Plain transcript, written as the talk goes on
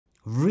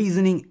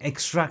reasoning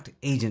extract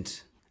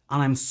agent,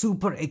 and I'm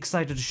super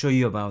excited to show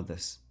you about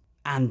this.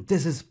 And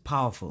this is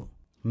powerful,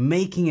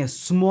 making a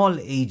small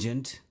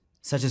agent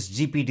such as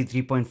GPT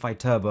 3.5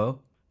 Turbo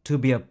to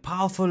be a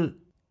powerful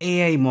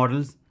AI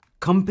model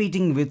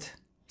competing with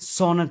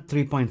Sonnet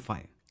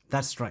 3.5.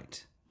 That's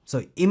right.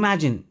 So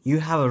imagine you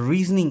have a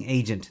reasoning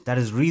agent, that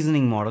is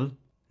reasoning model,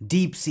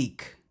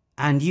 DeepSeek,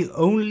 and you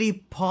only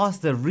pass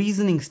the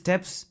reasoning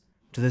steps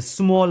to the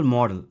small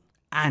model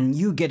and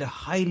you get a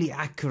highly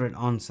accurate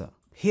answer.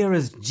 Here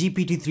is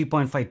GPT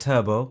 3.5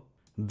 Turbo.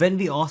 When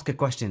we ask a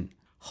question,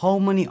 how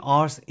many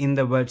R's in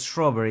the word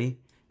strawberry,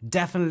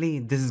 definitely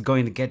this is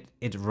going to get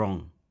it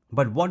wrong.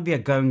 But what we are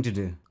going to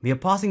do, we are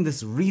passing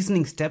this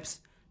reasoning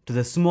steps to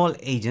the small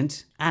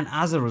agent, and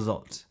as a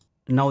result,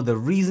 now the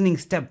reasoning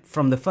step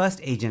from the first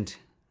agent,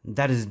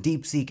 that is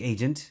DeepSeek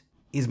agent,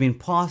 is being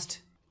passed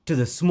to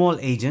the small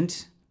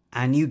agent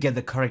and you get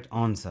the correct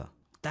answer.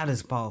 That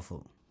is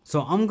powerful.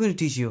 So I'm going to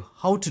teach you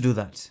how to do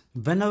that.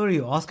 Whenever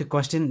you ask a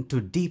question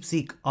to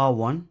DeepSeek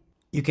R1,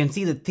 you can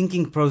see the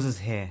thinking process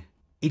here.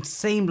 It's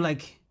same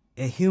like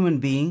a human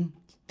being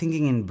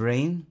thinking in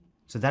brain.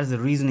 So that is the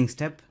reasoning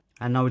step.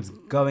 And now it's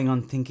going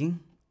on thinking.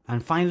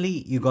 And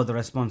finally, you got the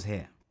response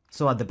here.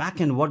 So at the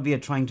back end, what we are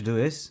trying to do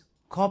is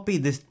copy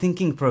this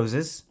thinking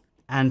process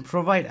and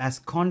provide as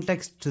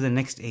context to the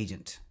next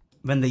agent.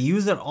 When the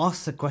user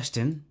asks a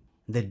question,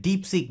 the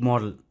DeepSeek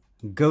model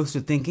goes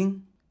to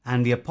thinking,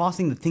 and we are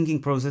passing the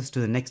thinking process to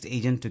the next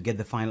agent to get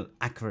the final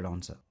accurate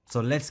answer.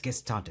 So let's get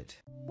started.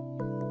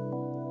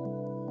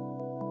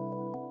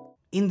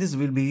 In this,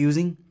 we'll be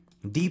using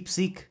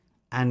DeepSeek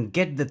and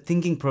get the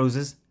thinking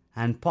process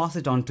and pass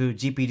it on to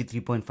GPT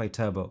 3.5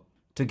 Turbo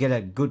to get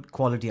a good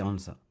quality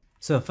answer.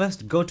 So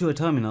first, go to a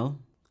terminal,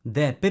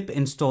 there pip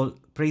install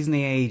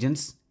PraisonAI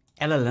agents,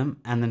 LLM,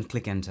 and then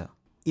click enter.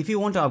 If you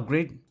want to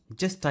upgrade,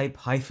 just type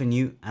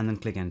 -u and then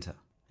click enter.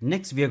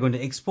 Next, we are going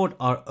to export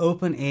our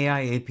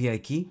OpenAI API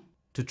Key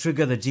to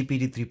trigger the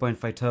GPT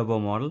 3.5 Turbo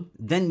model,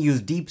 then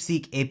use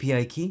DeepSeek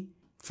API Key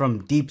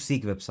from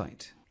DeepSeek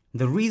website.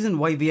 The reason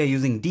why we are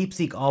using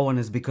DeepSeek R1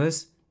 is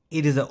because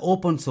it is an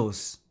open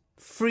source,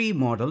 free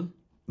model,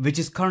 which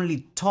is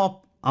currently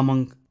top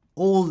among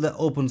all the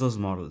open source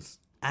models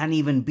and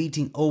even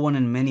beating O1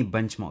 in many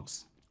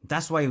benchmarks.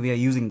 That's why we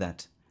are using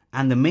that.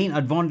 And the main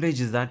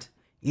advantage is that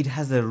it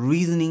has a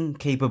reasoning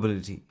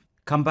capability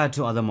compared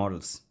to other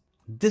models.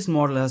 This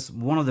model has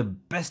one of the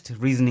best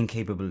reasoning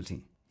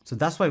capability. So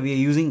that's why we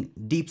are using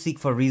DeepSeek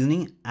for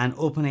reasoning and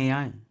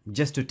OpenAI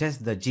just to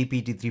test the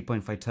GPT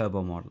 3.5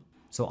 Turbo model.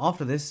 So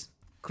after this,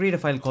 create a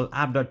file called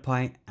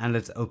app.py and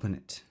let's open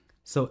it.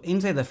 So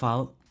inside the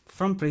file,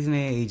 from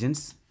PraisonAI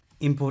agents,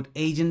 import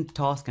agent,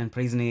 task, and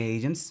PraisonAI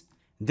agents.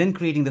 Then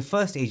creating the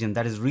first agent,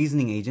 that is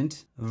reasoning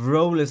agent.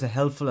 Role is a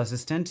helpful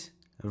assistant.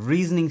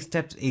 Reasoning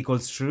steps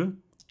equals true.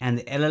 And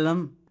the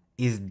LLM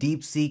is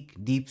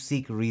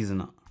DeepSeek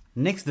Reasoner.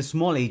 Next, the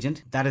small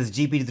agent, that is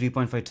GPT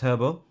 3.5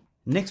 Turbo.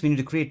 Next, we need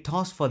to create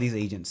tasks for these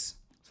agents.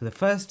 So the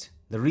first,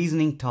 the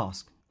reasoning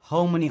task.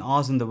 How many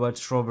R's in the word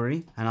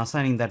strawberry? And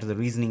assigning that to the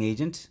reasoning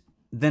agent.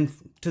 Then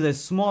to the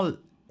small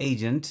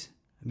agent,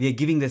 we are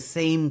giving the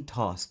same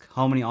task.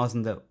 How many R's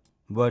in the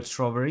word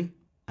strawberry?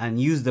 And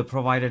use the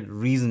provided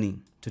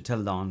reasoning to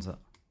tell the answer.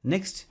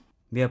 Next,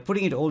 we are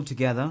putting it all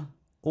together.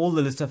 All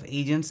the list of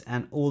agents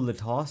and all the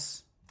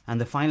tasks. And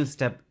the final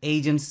step,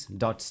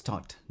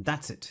 agents.start.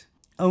 That's it.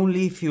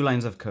 Only few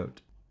lines of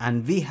code.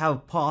 And we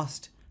have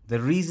passed the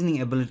reasoning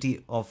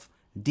ability of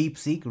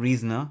DeepSeek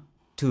Reasoner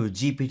to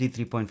GPT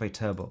 3.5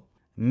 Turbo,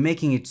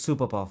 making it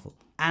super powerful.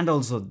 And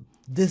also,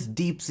 this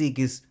DeepSeek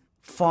is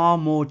far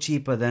more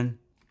cheaper than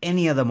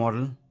any other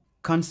model,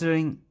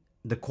 considering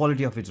the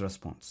quality of its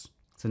response.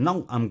 So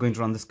now I'm going to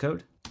run this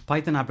code,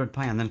 Python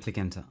app.py, and then click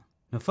enter.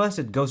 Now first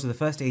it goes to the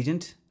first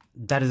agent,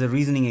 that is a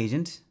reasoning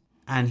agent.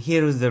 And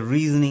here is the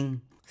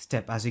reasoning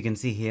step, as you can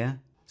see here.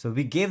 So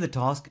we gave the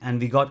task and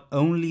we got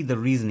only the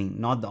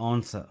reasoning, not the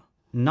answer.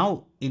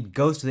 Now it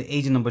goes to the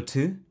agent number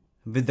 2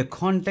 with the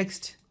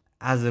context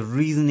as the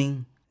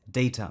reasoning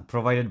data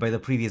provided by the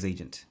previous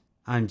agent.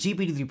 And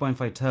GPT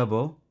 3.5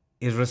 Turbo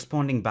is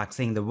responding back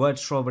saying the word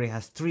strawberry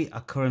has 3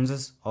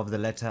 occurrences of the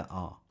letter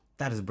R.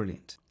 That is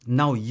brilliant.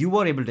 Now you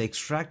are able to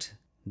extract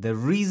the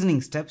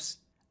reasoning steps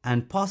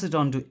and pass it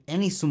on to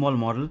any small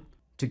model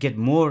to get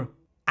more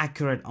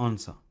accurate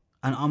answer.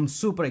 And I'm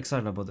super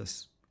excited about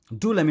this.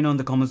 Do let me know in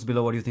the comments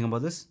below what you think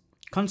about this.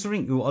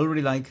 Considering you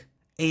already like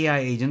AI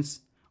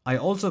agents, I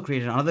also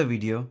created another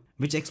video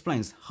which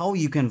explains how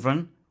you can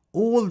run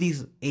all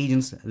these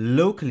agents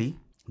locally,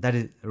 that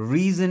is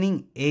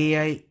reasoning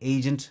AI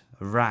agent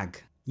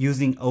RAG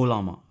using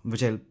Ollama,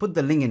 which I'll put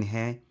the link in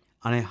here,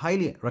 and I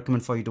highly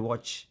recommend for you to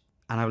watch,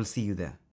 and I will see you there.